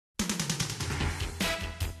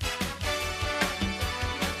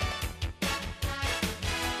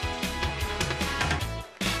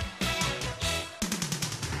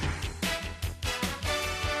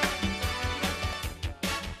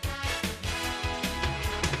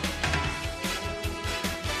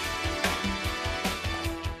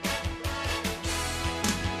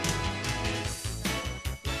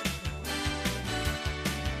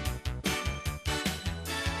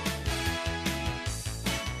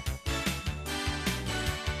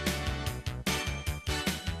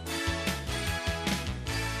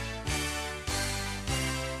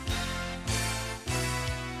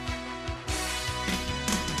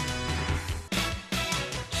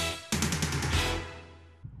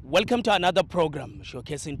Welcome to another program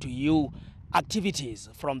showcasing to you activities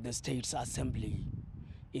from the State's Assembly.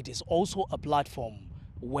 It is also a platform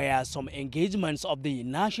where some engagements of the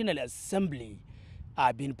National Assembly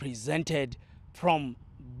are being presented from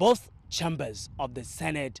both chambers of the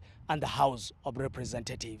Senate and the House of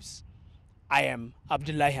Representatives. I am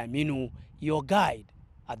Abdullahi Aminu, your guide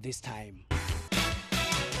at this time.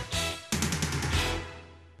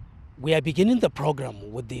 We are beginning the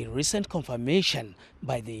program with the recent confirmation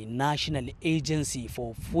by the National Agency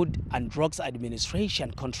for Food and Drugs Administration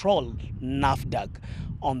Control, NAFDAC,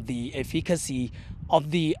 on the efficacy of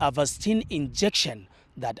the Avastin injection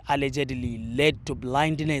that allegedly led to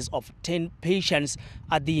blindness of 10 patients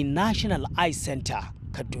at the National Eye Center,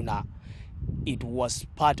 Kaduna. It was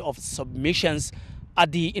part of submissions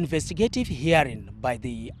at the investigative hearing by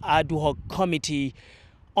the ad hoc committee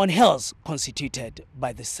on health constituted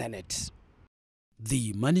by the Senate.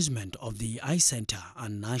 The management of the Eye Center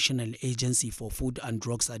and National Agency for Food and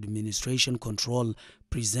Drugs Administration Control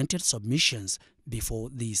presented submissions before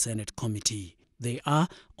the Senate committee. They are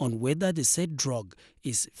on whether the said drug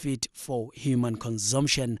is fit for human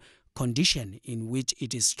consumption, condition in which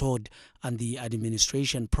it is stored, and the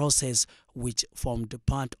administration process which formed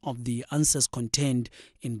part of the answers contained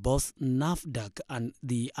in both NAFDAC and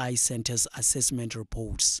the Eye Center's assessment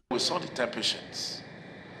reports. We saw the 10 patients,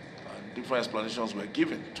 and different explanations were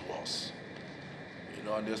given to us.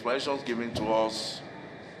 And the explanations given to us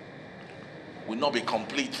will not be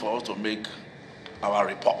complete for us to make our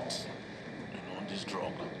report, on this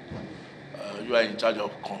drug. You are in charge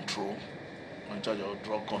of control, in charge of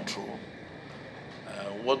drug control.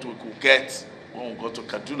 What we could get when we got to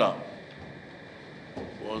Kaduna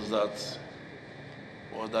was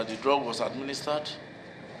that the drug was administered,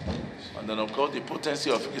 and then of course the potency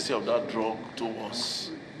or efficacy of that drug too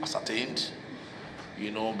was ascertained,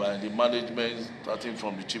 by the management, starting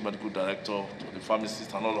from the chief medical director to the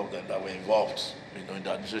pharmacist and all of them that were involved, in the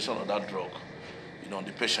administration of that drug, on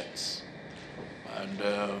the patients. And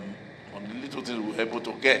on the little things we were able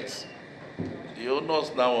to get, the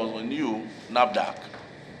onus now was on you, NAFDAC,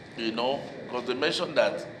 because they mentioned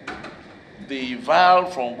that the vial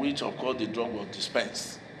from which, of course, the drug was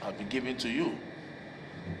dispensed had been given to you.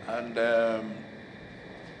 And the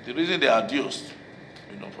reason they adduced,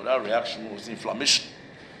 for that reaction was inflammation,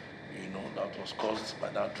 that was caused by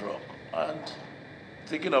that drug. And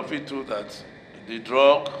thinking of it too, that the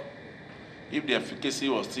drug, if the efficacy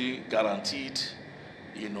was still guaranteed,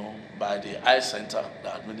 by the Eye Center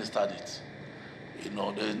that administered it,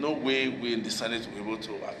 there is no way we in the Senate will be able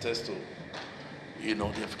to attest to,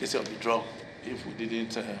 the efficacy of the drug if we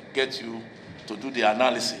didn't get you to do the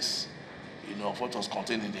analysis, of what was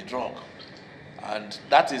contained in the drug. And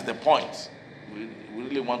that is the point we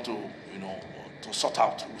really want to, to sort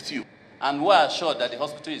out with you. And we are assured that the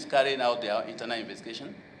hospital is carrying out their internal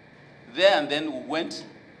investigation. There and then we went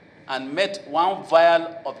and met one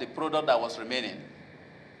vial of the product that was remaining.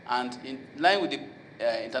 And in line with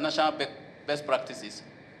the international best practices,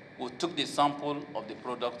 we took the sample of the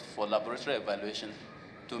product for laboratory evaluation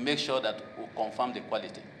to make sure that we confirm the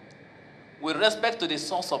quality. With respect to the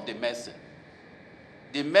source of the medicine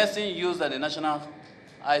used at the National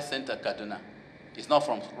Eye Center, Kaduna, is not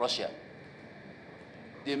from Russia.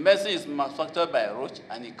 The medicine is manufactured by Roche,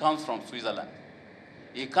 and it comes from Switzerland.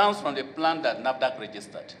 It comes from the plant that NAFDAC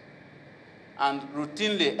registered. And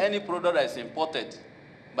routinely, any product that is imported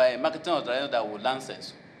by a marketing organization that will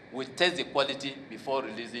license, we test the quality before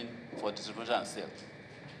releasing for distribution and sale.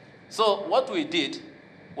 So what we did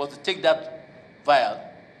was to take that vial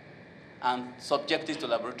and subject it to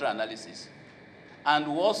laboratory analysis. And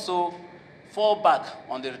we also fall back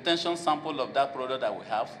on the retention sample of that product that we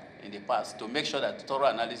have in the past to make sure that thorough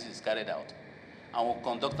analysis is carried out. And we'll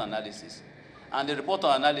conduct analysis. And the report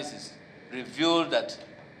of analysis revealed that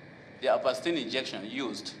the Avastin injection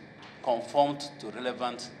used conformed to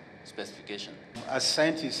relevant specification. As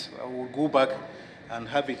scientists, I will go back and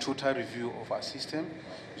have a total review of our system,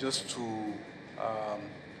 just to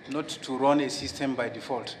not to run a system by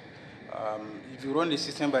default. If you run a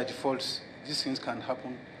system by default, these things can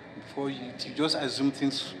happen before you just assume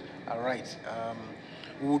things are right.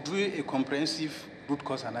 We will do a comprehensive root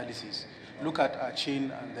cause analysis, look at our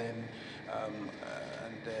chain, and then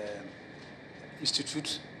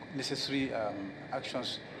institute necessary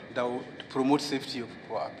actions that will promote safety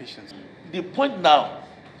for our patients. The point now,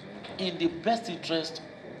 in the best interest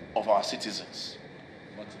of our citizens,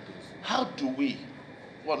 how do we,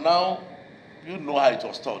 now, you know how it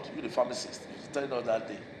was stored, you the pharmacist, you tell us that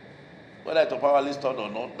day. Whether it was properly stored or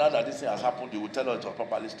not, now that this thing has happened, you will tell us it was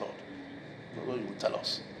properly stored. You will tell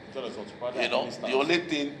us. The only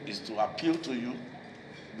thing is to appeal to you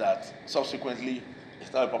that subsequently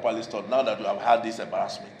it's not properly stored now that we have had this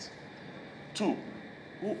embarrassment. 2,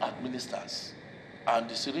 who administers? And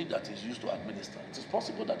the syringe that is used to administer. It is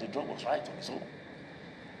possible that the drug was right on its own.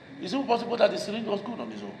 It's even possible that the syringe was good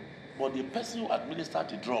on its own. But the person who administered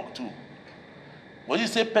the drug too, when you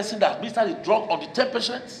say person that administered the drug on the 10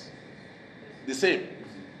 patients, the same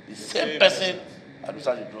person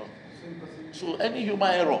administered the drug. So any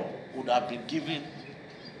human error would have been given,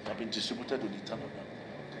 have been distributed to the 10 of them.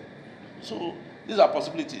 So these are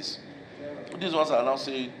possibilities. These ones are now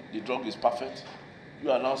saying the drug is perfect.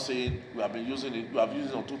 You are now saying we have been using it, we have used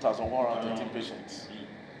it on 2,113 patients.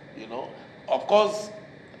 You know, of course,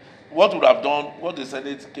 what would have done, what the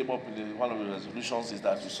Senate came up in one of the resolutions is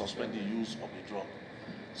that you suspend the use of the drug.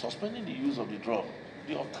 Suspending the use of the drug,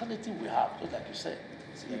 the alternative we have, just like you said,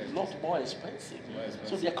 is a lot more expensive.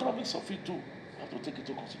 So the economics of it too, we have to take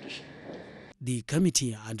into consideration. The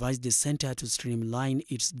committee advised the center to streamline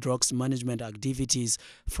its drugs management activities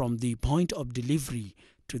from the point of delivery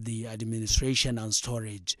to the administration and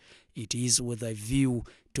storage. It is with a view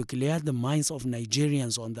to clear the minds of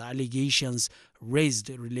Nigerians on the allegations raised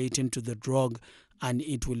relating to the drug, and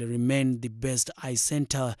it will remain the best eye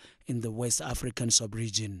center in the West African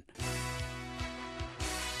sub-region.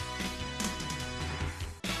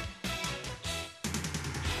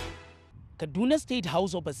 Kaduna State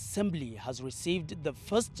House of Assembly has received the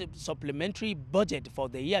first supplementary budget for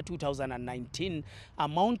the year 2019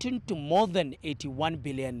 amounting to more than 81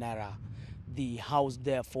 billion naira. The House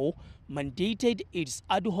therefore mandated its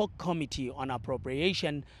ad hoc committee on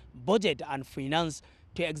appropriation, budget and finance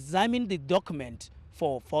to examine the document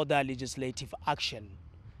for further legislative action.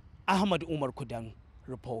 Ahmad Umar Kudang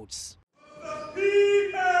reports.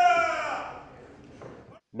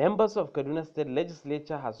 Members of Kaduna State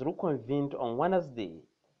Legislature has reconvened on Wednesday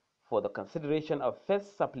for the consideration of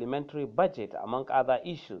first supplementary budget among other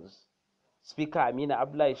issues. Speaker Amina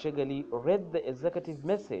Abdullahi Shagali read the executive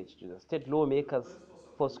message to the state lawmakers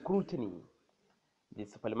for scrutiny. The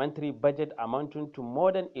supplementary budget amounting to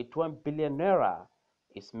more than 81 billion naira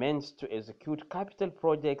is meant to execute capital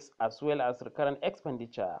projects as well as recurrent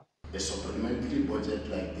expenditure. A supplementary budget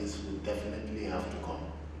like this would definitely have to come.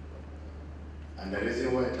 And the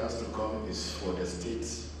reason why it has to come is for the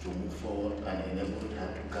states to move forward and enable her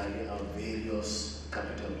to carry out various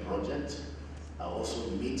capital projects and also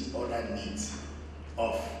meet other needs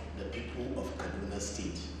of the people of Kaduna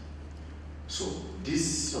State. So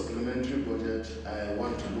this supplementary budget, I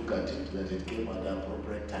want to look at it that it came at the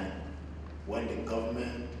appropriate time when the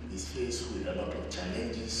government is faced with a lot of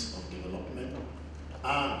challenges of development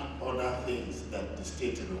and other things that the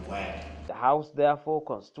state required. The House therefore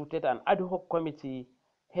constituted an ad hoc committee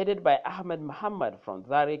headed by Ahmed Muhammad from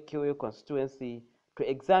Zare Kioyo constituency to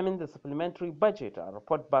examine the supplementary budget and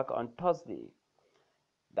report back on Thursday.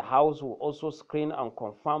 The House will also screen and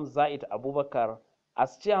confirm Zaid Abubakar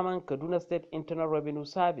as Chairman Kaduna State Internal Revenue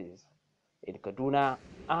Service. In Kaduna,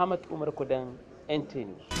 Ahmed Umar Kudang, NT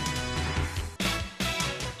News.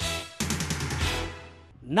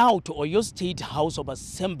 Now to Oyo State House of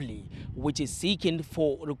Assembly, which is seeking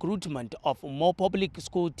for recruitment of more public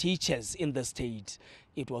school teachers in the state.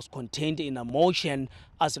 It was contained in a motion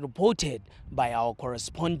as reported by our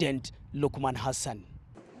correspondent Lukman Hassan.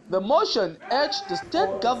 The motion urged the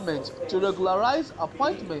state government to regularize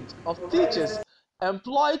appointment of teachers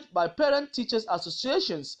employed by parent teachers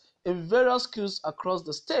associations in various schools across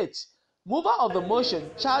the state. Mover of the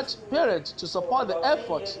motion charged parents to support the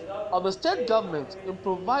efforts of the state government in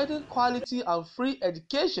providing quality and free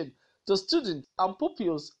education to students and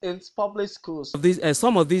pupils in public schools.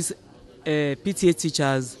 Some of these PTA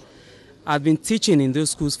teachers have been teaching in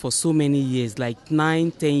those schools for so many years, like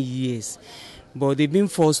 9-10 years, but they've been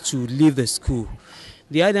forced to leave the school.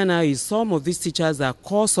 The other now is some of these teachers are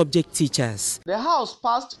core subject teachers. The House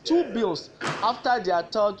passed 2 bills after their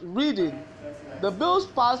third reading. The bills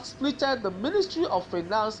passed splitted the Ministry of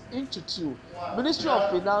Finance into 2, Ministry of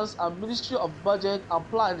Finance and Ministry of Budget and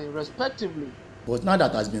Planning, respectively. But now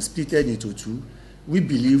that has been splitted into 2, we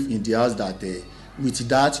believe in the House that with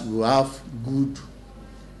that we will have good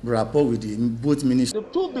rapport with both ministries. The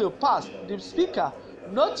 2 bill passed, the Speaker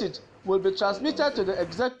noted, will be transmitted to the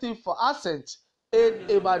Executive for assent. In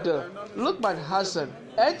Ibadan, Lukman Hassan,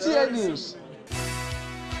 NTA News.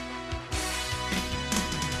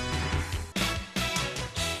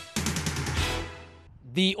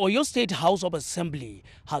 The Oyo State House of Assembly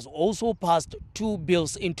has also passed 2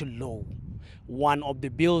 bills into law. One of the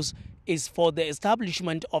bills is for the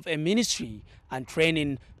establishment of a ministry and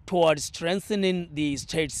training towards strengthening the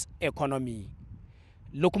state's economy.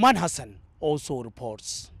 Lukman Hassan also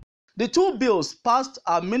reports. The two bills passed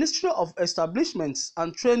are Ministry of Establishments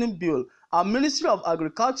and Training Bill and Ministry of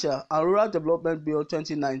Agriculture and Rural Development Bill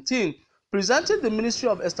 2019, presenting the Ministry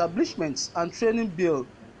of Establishments and Training Bill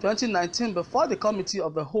 2019 before the Committee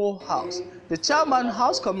of the Whole House. The Chairman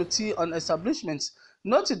House Committee on Establishments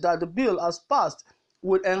noted that the bill, as passed,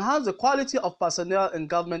 would enhance the quality of personnel in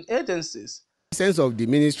government agencies. The sense of the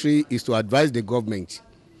ministry is to advise the government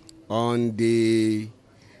on the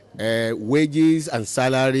wages and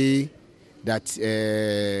salary that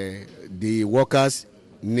the workers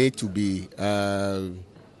need to be that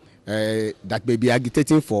may be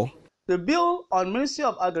agitating for. The bill on Ministry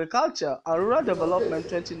of Agriculture and Rural Development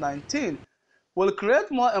 2019 will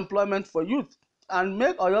create more employment for youth and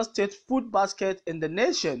make Oyo State food basket in the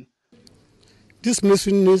nation. This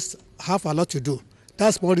ministry needs have a lot to do.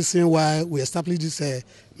 That's one reason why we established this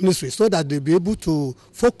ministry, so that they'll be able to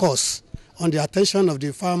focus on the attention of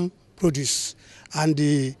the farm produce and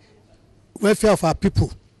the welfare of our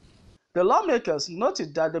people. The lawmakers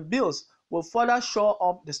noted that the bills will further shore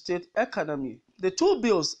up the state economy. The two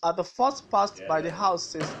bills are the first passed by the House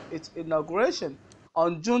since its inauguration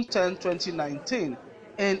on June 10, 2019.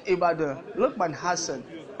 In Ibadan, Lukman Hassan,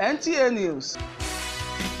 NTA News.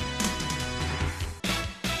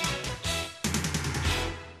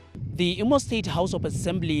 The Imo State House of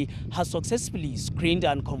Assembly has successfully screened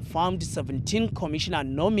and confirmed 17 commissioner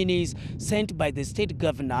nominees sent by the state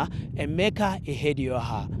governor, Emeka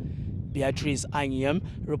Ihedioha. Beatrice Anyem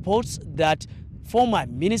reports that former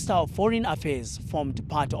Minister of Foreign Affairs formed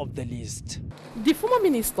part of the list. The former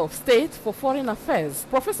Minister of State for Foreign Affairs,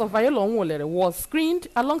 Professor Viola Onwolere, was screened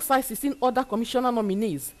alongside 16 other commissioner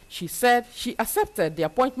nominees. She said she accepted the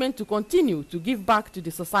appointment to continue to give back to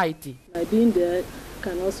the society. By being there,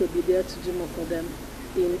 can also be there to do more for them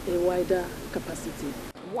in a wider capacity.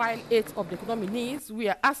 While 8 of the nominees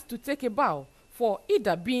were asked to take a bow for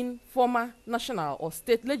either being former national or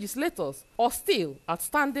state legislators or still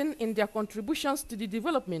outstanding in their contributions to the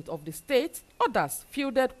development of the state, others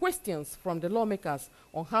fielded questions from the lawmakers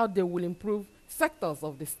on how they will improve sectors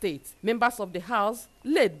of the state. Members of the House,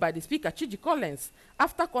 led by the Speaker Chiji Collins,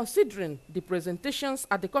 after considering the presentations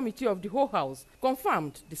at the Committee of the Whole House,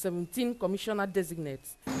 confirmed the 17 commissioner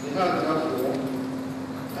designates. The House, therefore,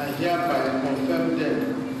 I hereby confirm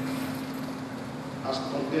them as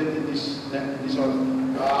contained in this order.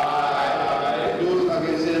 Those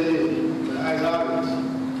against any, I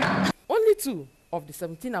have it. Only 2 of the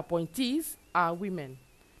 17 appointees are women.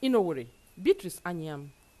 In Owerri, Beatrice Anyam,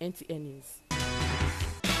 NTA News.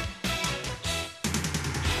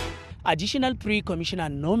 Additional 3 commissioner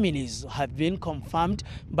nominees have been confirmed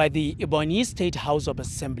by the Ebonyi State House of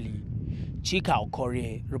Assembly. Chika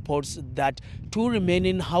Okorie reports that 2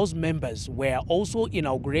 remaining House members were also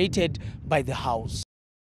inaugurated by the House.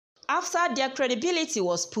 After their credibility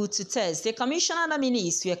was put to test, the commissioner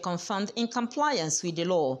nominees were confirmed in compliance with the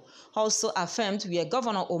law. Also affirmed were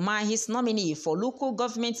Governor Umahi's nominee for Local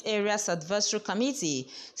Government Areas Advisory Committee,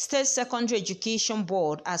 State Secondary Education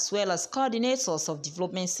Board, as well as coordinators of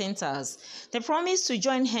development centers. They promised to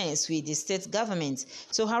join hands with the state government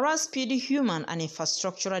to harass speedy human and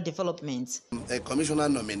infrastructural development. A commissioner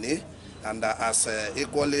nominee, and as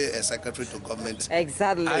equally a secretary to government,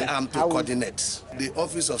 exactly. I am to coordinate. The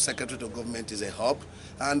office of secretary to government is a hub,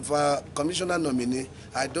 and for commissioner nominee,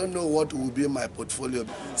 I don't know what will be my portfolio.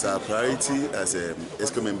 So our priority as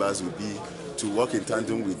ESCO members will be to work in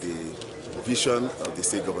tandem with the vision of the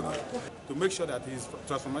state governor. To make sure that his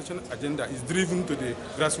transformation agenda is driven to the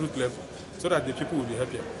grassroots level, so that the people will be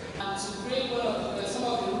happier. And to create some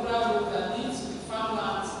of the rural roads that lead to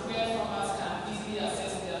farmlands where farmers can easily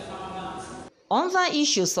access their farmlands. On the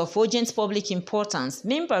issues of urgent public importance,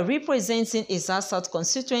 member representing Ezza South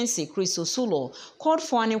constituency, Chris Osulo, called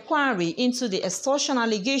for an inquiry into the extortion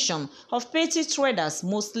allegation of petty traders,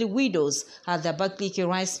 mostly widows, at the Abakaliki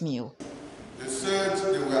rice mill. They said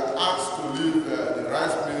they were asked to leave the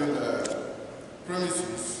rice mill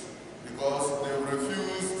premises because they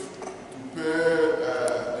refused to pay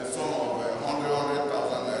the sum of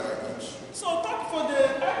 100,000 naira each. So talk for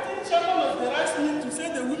the acting chairman of the rice mill to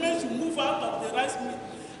say the women should move out of the rice mill.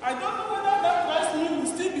 I don't know whether that rice mill will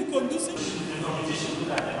still be conducive. The committee should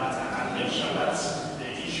look at the matter and make sure that the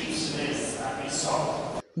issues raised are being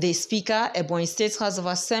solved. The Speaker, Ebonyi State House of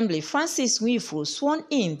Assembly, Francis Nwifuru, sworn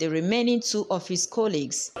in the remaining 2 of his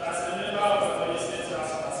colleagues. As a member of Ebonyi State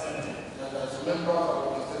House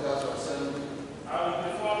of Assembly, I will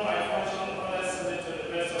perform my function honestly to the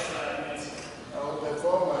best of my ability. I will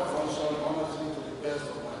perform my function honestly to the best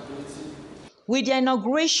of my ability. With the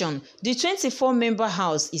inauguration, the 24-member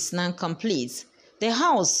House is now complete. The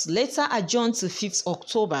House later adjourned to 5th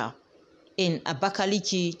October. In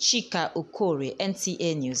Abakaliki, Chika Okore,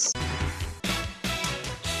 NTA News.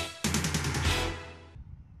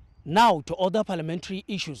 Now to other parliamentary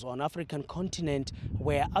issues on African continent,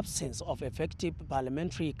 where absence of effective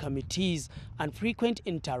parliamentary committees and frequent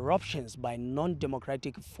interruptions by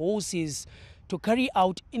non-democratic forces to carry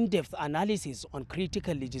out in-depth analysis on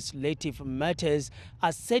critical legislative matters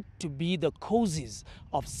are said to be the causes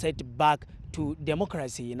of setback to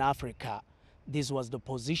democracy in Africa. This was the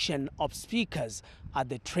position of speakers at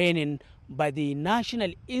the training by the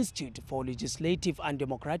National Institute for Legislative and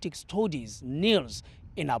Democratic Studies, NILS,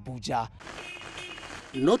 in Abuja.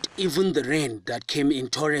 Not even the rain that came in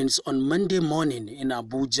torrents on Monday morning in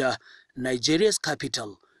Abuja, Nigeria's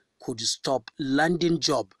capital, could stop landing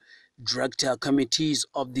job director committees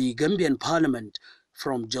of the Gambian parliament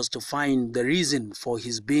from justifying the reason for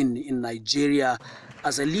his being in Nigeria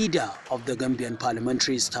as a leader of the Gambian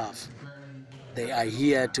parliamentary staff. They are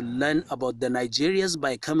here to learn about the Nigeria's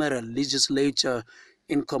bicameral legislature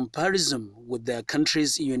in comparison with their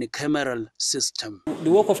country's unicameral system. The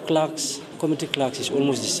work of clerks, committee clerks, is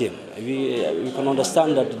almost the same. We can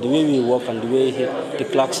understand that the way we work and the way the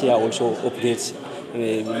clerks here also operates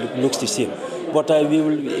looks the same. But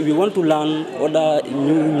we want to learn other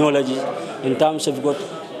new knowledge in terms of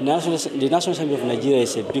the National Assembly of Nigeria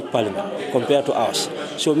is a big parliament compared to ours.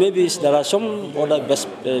 So maybe there are some other best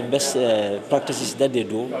practices that they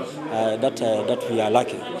do that we are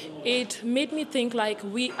lacking. It made me think like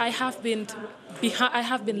I have been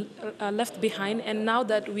left behind, and now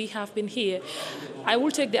that we have been here, I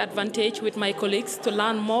will take the advantage with my colleagues to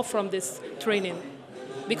learn more from this training,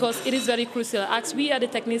 because it is very crucial. As we are the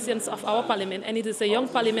technicians of our parliament, and it is a young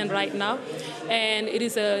parliament right now, and it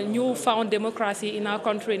is a newfound democracy in our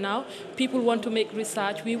country now. People want to make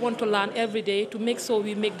research. We want to learn every day to make sure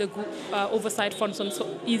we make the oversight functions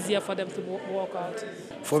so easier for them to work out.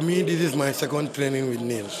 For me, this is my second training with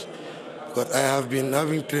NILS, because I have been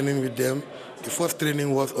having training with them. The first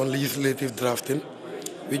training was on legislative drafting,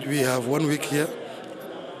 which we have 1 week here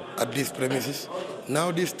at these premises.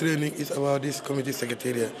 Now this training is about this committee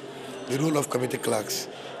secretariat, the role of committee clerks.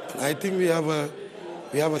 And I think we have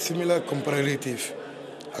a similar comparative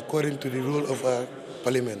according to the role of our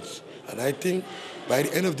parliaments. And I think by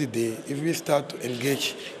the end of the day, if we start to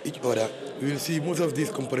engage each other, we will see most of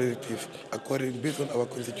these comparatives based on our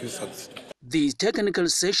constitutions. The technical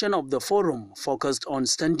session of the forum focused on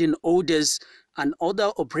standing orders and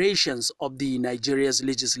other operations of the Nigeria's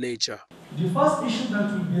legislature. The first issue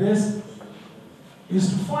that will be raised is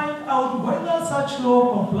to find out whether such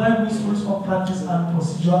law complies with rules of practice and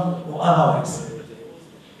procedure or otherwise.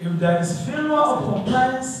 If there is failure of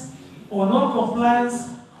compliance or non-compliance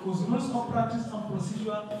with rules of practice and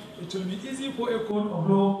procedure, it will be easy for a court of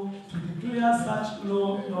law to declare such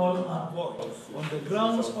law null and void on the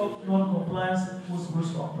grounds of non-compliance with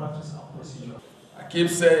rules of practice and procedure. I keep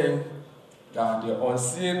saying that the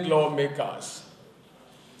unseen lawmakers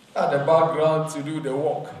are the background to do the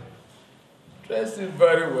work. Dress it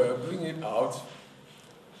very well, bring it out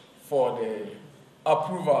for the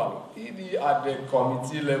approval, either at the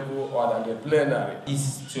committee level or at the plenary.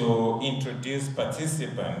 Is to introduce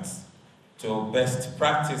participants to best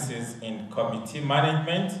practices in committee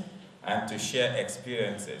management and to share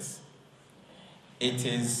experiences. It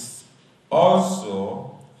is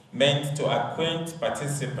also meant to acquaint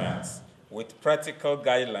participants with practical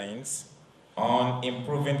guidelines on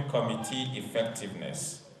improving committee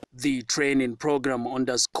effectiveness. The training program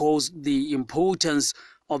underscores the importance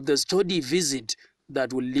of the study visit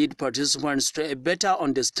that will lead participants to a better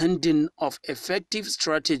understanding of effective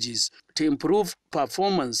strategies to improve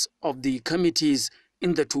performance of the committees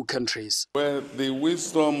in the two countries. Well, the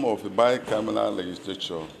wisdom of a bicameral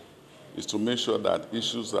legislature is to make sure that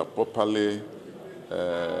issues are properly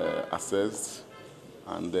assessed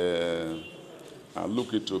and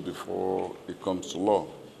looked into before it comes to law.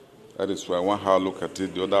 That is why one house look at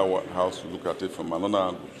it, the other house will look at it from another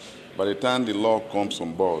angle. By the time the law comes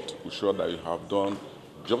on board, we're sure that you have done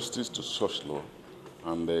justice to such law,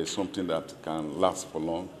 and there is something that can last for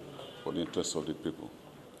long for the interests of the people.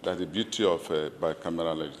 That's the beauty of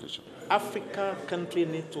bicameral legislation. Africa countries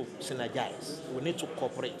need to synergize. We need to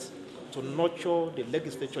cooperate to nurture the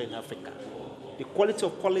legislature in Africa. The quality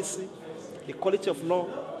of policy, the quality of law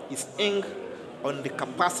is aimed on the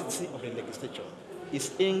capacity of the legislature.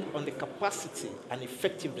 It's aimed on the capacity and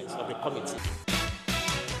effectiveness of the committee.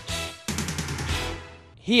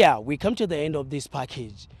 Here we come to the end of this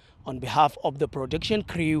package. On behalf of the production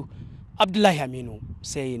crew, Abdullahi Aminu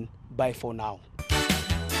saying bye for now.